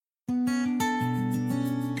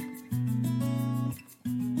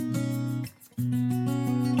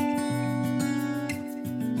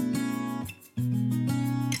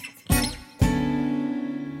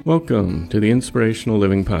Welcome to the Inspirational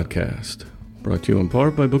Living Podcast, brought to you in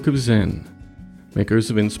part by Book of Zen, makers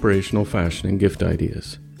of inspirational fashion and gift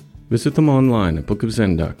ideas. Visit them online at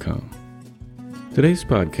bookofzen.com. Today's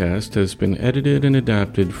podcast has been edited and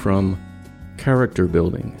adapted from Character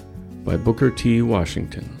Building by Booker T.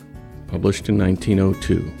 Washington, published in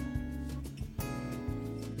 1902.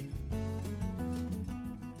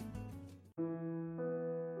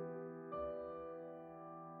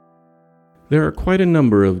 There are quite a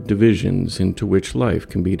number of divisions into which life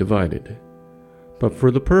can be divided, but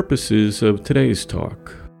for the purposes of today's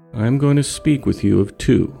talk, I am going to speak with you of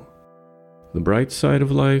two: the bright side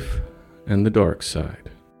of life and the dark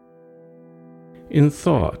side. In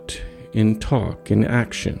thought, in talk, in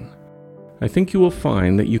action, I think you will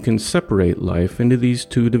find that you can separate life into these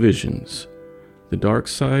two divisions, the dark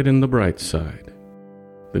side and the bright side,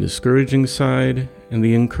 the discouraging side and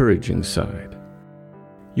the encouraging side.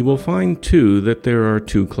 You will find, too, that there are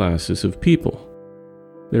two classes of people.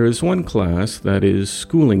 There is one class that is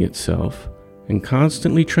schooling itself and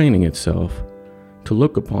constantly training itself to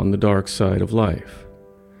look upon the dark side of life.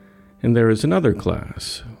 And there is another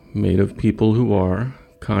class, made of people who are,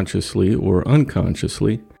 consciously or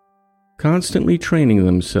unconsciously, constantly training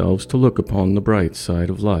themselves to look upon the bright side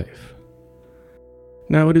of life.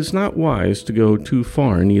 Now, it is not wise to go too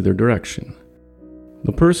far in either direction.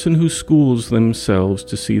 The person who schools themselves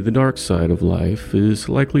to see the dark side of life is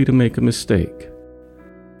likely to make a mistake,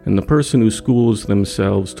 and the person who schools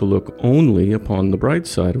themselves to look only upon the bright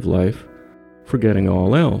side of life, forgetting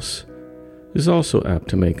all else, is also apt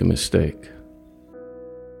to make a mistake.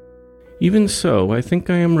 Even so, I think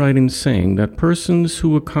I am right in saying that persons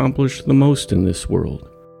who accomplish the most in this world,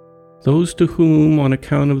 those to whom, on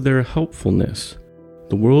account of their helpfulness,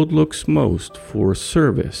 the world looks most for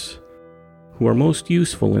service, who are most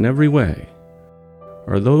useful in every way,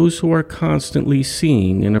 are those who are constantly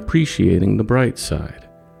seeing and appreciating the bright side,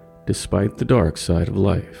 despite the dark side of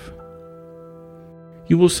life.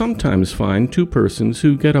 You will sometimes find two persons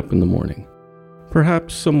who get up in the morning,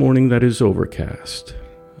 perhaps a morning that is overcast,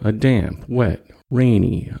 a damp, wet,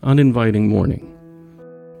 rainy, uninviting morning,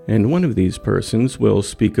 and one of these persons will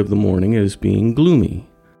speak of the morning as being gloomy,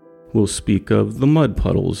 will speak of the mud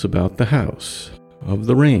puddles about the house, of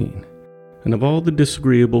the rain, and of all the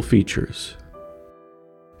disagreeable features.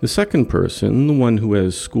 The second person, the one who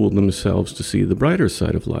has schooled themselves to see the brighter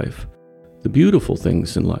side of life, the beautiful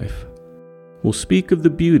things in life, will speak of the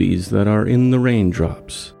beauties that are in the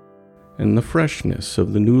raindrops, and the freshness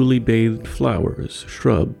of the newly bathed flowers,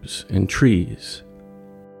 shrubs, and trees.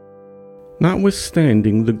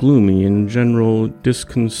 Notwithstanding the gloomy and general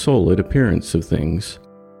disconsolate appearance of things,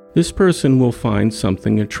 this person will find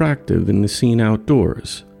something attractive in the scene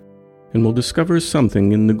outdoors, and will discover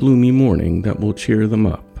something in the gloomy morning that will cheer them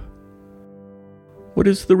up. What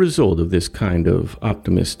is the result of this kind of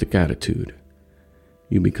optimistic attitude?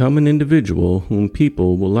 You become an individual whom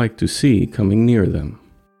people will like to see coming near them,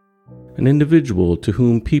 an individual to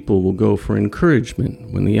whom people will go for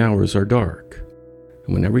encouragement when the hours are dark,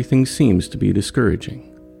 and when everything seems to be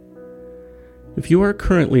discouraging. If you are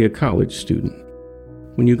currently a college student,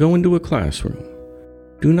 when you go into a classroom,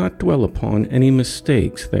 do not dwell upon any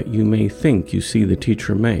mistakes that you may think you see the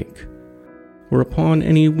teacher make, or upon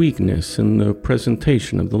any weakness in the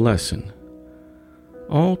presentation of the lesson.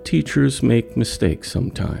 All teachers make mistakes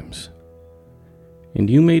sometimes,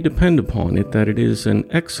 and you may depend upon it that it is an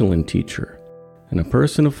excellent teacher and a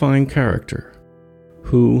person of fine character,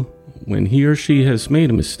 who, when he or she has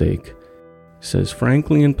made a mistake, says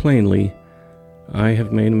frankly and plainly, "I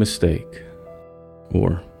have made a mistake,"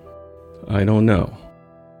 or "I don't know."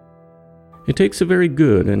 It takes a very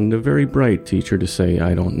good and a very bright teacher to say,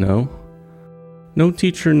 "I don't know." No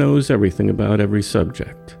teacher knows everything about every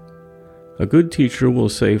subject. A good teacher will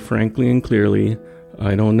say frankly and clearly,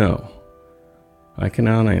 "I don't know. I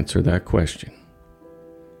cannot answer that question."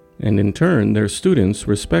 And in turn, their students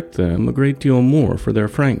respect them a great deal more for their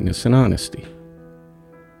frankness and honesty.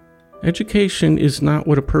 Education is not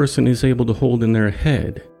what a person is able to hold in their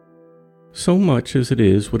head, so much as it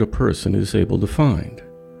is what a person is able to find.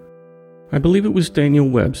 I believe it was Daniel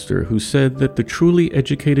Webster who said that the truly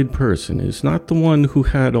educated person is not the one who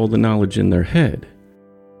had all the knowledge in their head,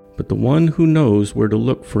 but the one who knows where to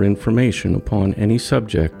look for information upon any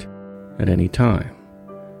subject at any time.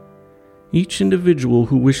 Each individual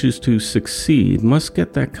who wishes to succeed must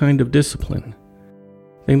get that kind of discipline.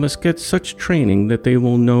 They must get such training that they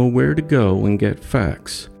will know where to go and get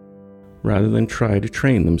facts, rather than try to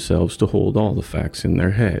train themselves to hold all the facts in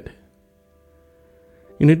their head.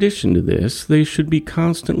 In addition to this, they should be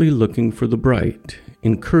constantly looking for the bright,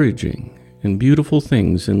 encouraging, and beautiful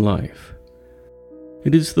things in life.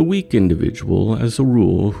 It is the weak individual, as a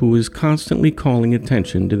rule, who is constantly calling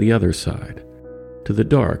attention to the other side, to the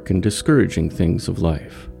dark and discouraging things of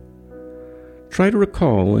life. Try to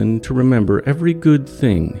recall and to remember every good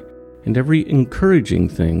thing and every encouraging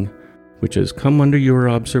thing which has come under your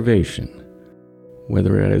observation,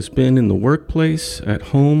 whether it has been in the workplace, at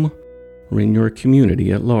home, or in your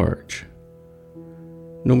community at large.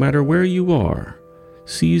 No matter where you are,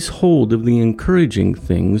 seize hold of the encouraging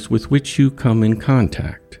things with which you come in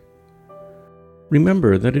contact.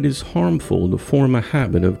 Remember that it is harmful to form a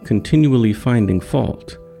habit of continually finding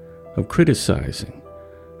fault, of criticizing,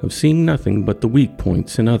 of seeing nothing but the weak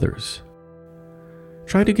points in others.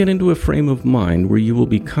 Try to get into a frame of mind where you will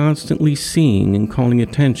be constantly seeing and calling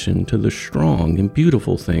attention to the strong and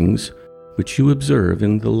beautiful things which you observe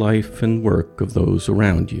in the life and work of those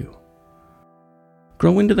around you.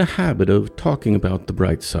 Grow into the habit of talking about the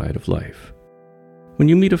bright side of life. When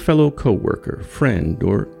you meet a fellow coworker, friend,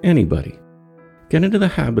 or anybody, get into the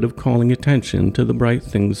habit of calling attention to the bright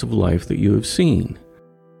things of life that you have seen,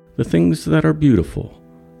 the things that are beautiful,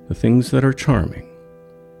 the things that are charming.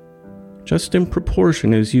 Just in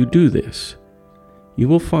proportion as you do this, you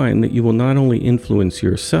will find that you will not only influence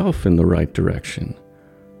yourself in the right direction,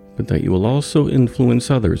 but that you will also influence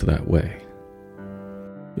others that way.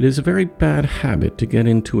 It is a very bad habit to get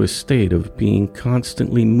into a state of being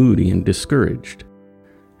constantly moody and discouraged,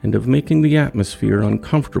 and of making the atmosphere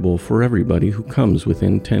uncomfortable for everybody who comes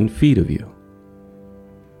within 10 feet of you.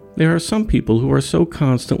 There are some people who are so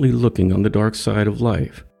constantly looking on the dark side of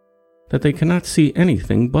life that they cannot see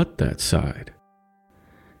anything but that side.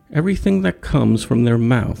 Everything that comes from their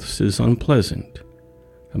mouths is unpleasant,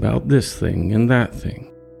 about this thing and that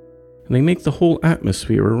thing, and they make the whole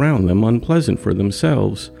atmosphere around them unpleasant for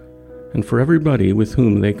themselves and for everybody with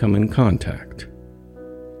whom they come in contact.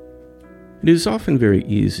 It is often very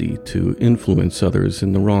easy to influence others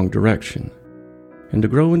in the wrong direction, and to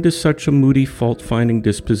grow into such a moody, fault-finding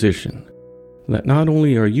disposition that not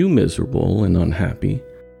only are you miserable and unhappy,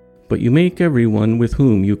 but you make everyone with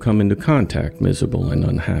whom you come into contact miserable and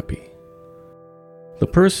unhappy. The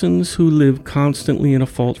persons who live constantly in a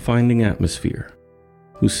fault-finding atmosphere,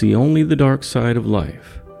 who see only the dark side of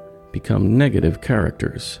life, become negative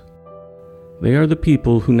characters. They are the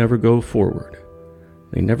people who never go forward.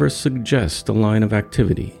 They never suggest a line of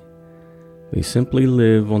activity. They simply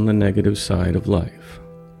live on the negative side of life.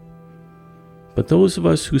 But those of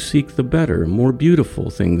us who seek the better, more beautiful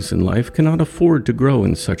things in life cannot afford to grow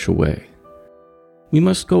in such a way. We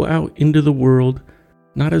must go out into the world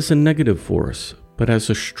not as a negative force, but as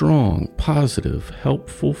a strong, positive,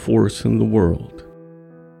 helpful force in the world.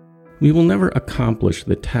 We will never accomplish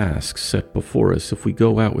the tasks set before us if we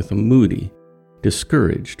go out with a moody,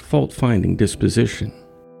 discouraged, fault-finding disposition.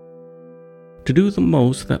 To do the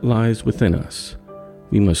most that lies within us,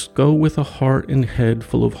 we must go with a heart and head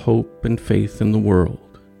full of hope and faith in the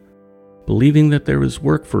world, believing that there is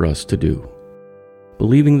work for us to do,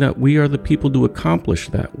 believing that we are the people to accomplish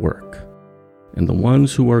that work, and the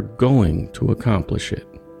ones who are going to accomplish it.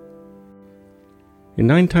 In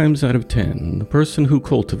 9 times out of 10, the person who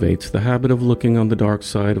cultivates the habit of looking on the dark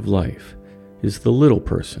side of life is the little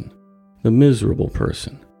person, the miserable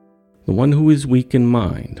person, the one who is weak in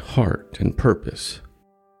mind, heart, and purpose.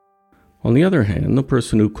 On the other hand, the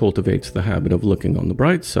person who cultivates the habit of looking on the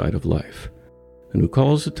bright side of life, and who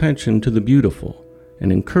calls attention to the beautiful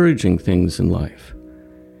and encouraging things in life,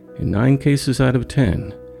 in 9 cases out of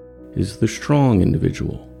 10, is the strong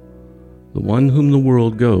individual, the one whom the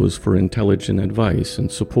world goes for intelligent advice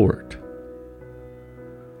and support.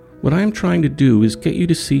 What I am trying to do is get you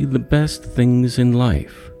to see the best things in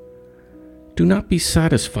life. Do not be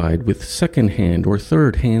satisfied with second-hand or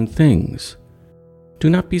third-hand things. Do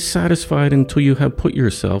not be satisfied until you have put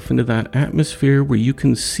yourself into that atmosphere where you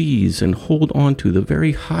can seize and hold on to the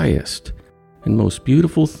very highest and most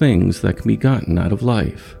beautiful things that can be gotten out of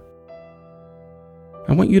life.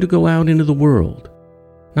 I want you to go out into the world,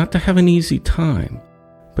 not to have an easy time,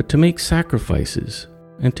 but to make sacrifices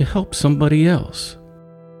and to help somebody else.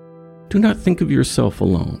 Do not think of yourself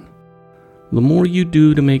alone. The more you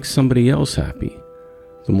do to make somebody else happy,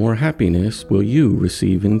 the more happiness will you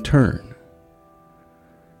receive in turn.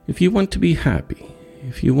 If you want to be happy,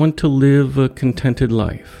 if you want to live a contented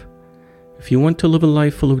life, if you want to live a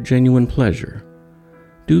life full of genuine pleasure,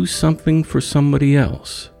 do something for somebody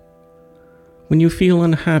else. When you feel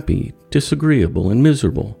unhappy, disagreeable, and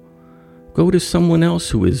miserable, go to someone else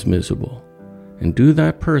who is miserable and do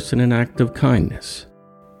that person an act of kindness,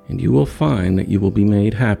 and you will find that you will be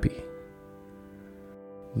made happy.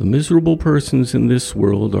 The miserable persons in this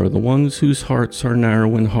world are the ones whose hearts are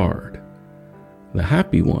narrow and hard. The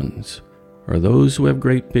happy ones are those who have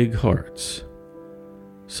great big hearts.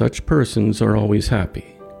 Such persons are always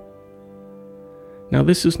happy. Now,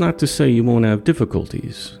 this is not to say you won't have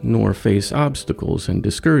difficulties, nor face obstacles and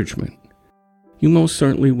discouragement. You most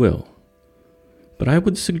certainly will. But I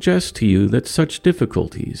would suggest to you that such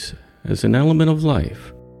difficulties, as an element of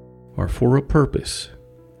life, are for a purpose.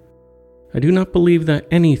 I do not believe that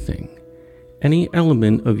anything, any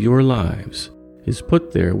element of your lives, is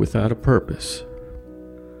put there without a purpose.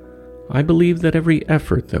 I believe that every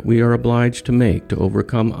effort that we are obliged to make to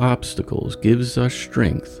overcome obstacles gives us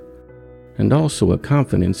strength, and also a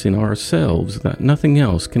confidence in ourselves that nothing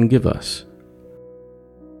else can give us.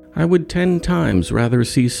 I would 10 times rather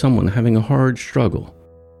see someone having a hard struggle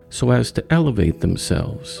so as to elevate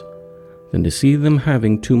themselves than to see them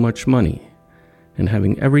having too much money and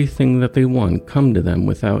having everything that they want come to them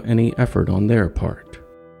without any effort on their part.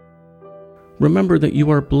 Remember that you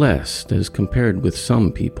are blessed as compared with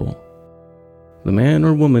some people. The man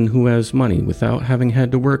or woman who has money without having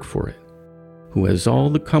had to work for it, who has all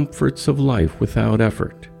the comforts of life without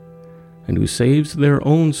effort, and who saves their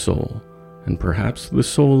own soul and perhaps the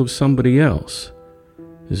soul of somebody else,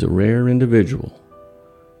 is a rare individual,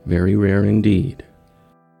 very rare indeed.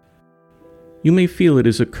 You may feel it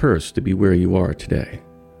is a curse to be where you are today,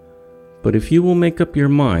 but if you will make up your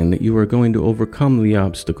mind that you are going to overcome the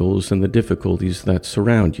obstacles and the difficulties that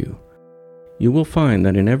surround you, you will find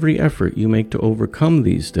that in every effort you make to overcome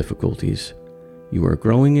these difficulties, you are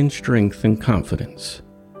growing in strength and confidence.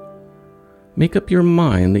 Make up your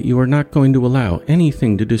mind that you are not going to allow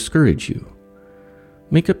anything to discourage you.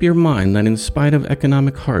 Make up your mind that in spite of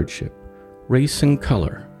economic hardship, race and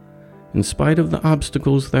color, in spite of the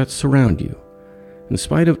obstacles that surround you, in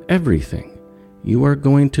spite of everything, you are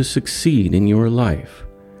going to succeed in your life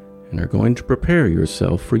and are going to prepare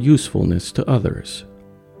yourself for usefulness to others.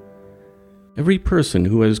 Every person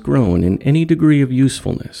who has grown in any degree of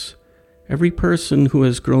usefulness, every person who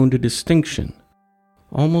has grown to distinction,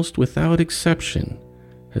 almost without exception,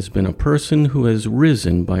 has been a person who has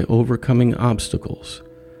risen by overcoming obstacles,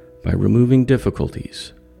 by removing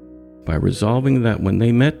difficulties, by resolving that when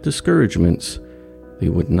they met discouragements, they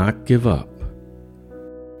would not give up.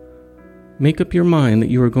 Make up your mind that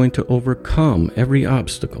you are going to overcome every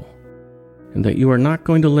obstacle, and that you are not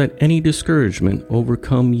going to let any discouragement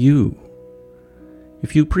overcome you.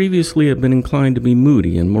 If you previously have been inclined to be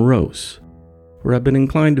moody and morose, or have been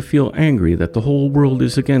inclined to feel angry that the whole world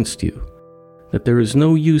is against you, that there is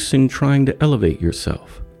no use in trying to elevate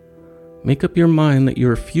yourself, make up your mind that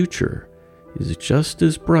your future is just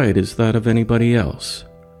as bright as that of anybody else.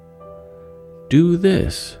 Do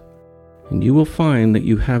this, and you will find that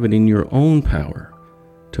you have it in your own power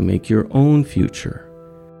to make your own future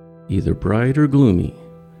either bright or gloomy,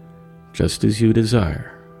 just as you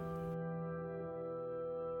desire.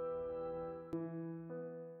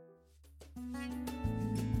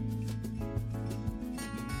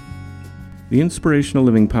 The Inspirational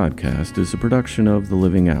Living Podcast is a production of The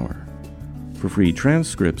Living Hour. For free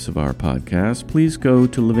transcripts of our podcast, please go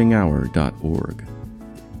to livinghour.org.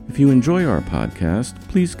 If you enjoy our podcast,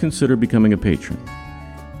 please consider becoming a patron.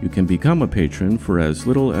 You can become a patron for as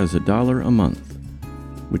little as $1 a month,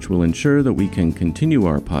 which will ensure that we can continue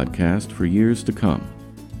our podcast for years to come.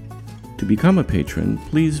 To become a patron,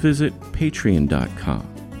 please visit patreon.com.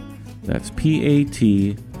 That's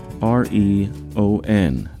patreon.com.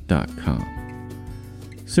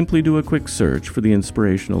 Simply do a quick search for the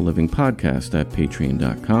Inspirational Living Podcast at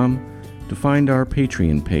patreon.com to find our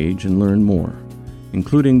Patreon page and learn more,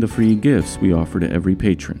 including the free gifts we offer to every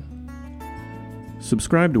patron.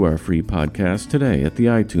 Subscribe to our free podcast today at the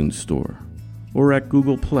iTunes Store, or at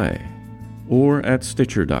Google Play, or at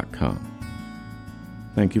Stitcher.com.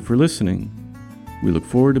 Thank you for listening. We look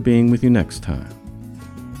forward to being with you next time.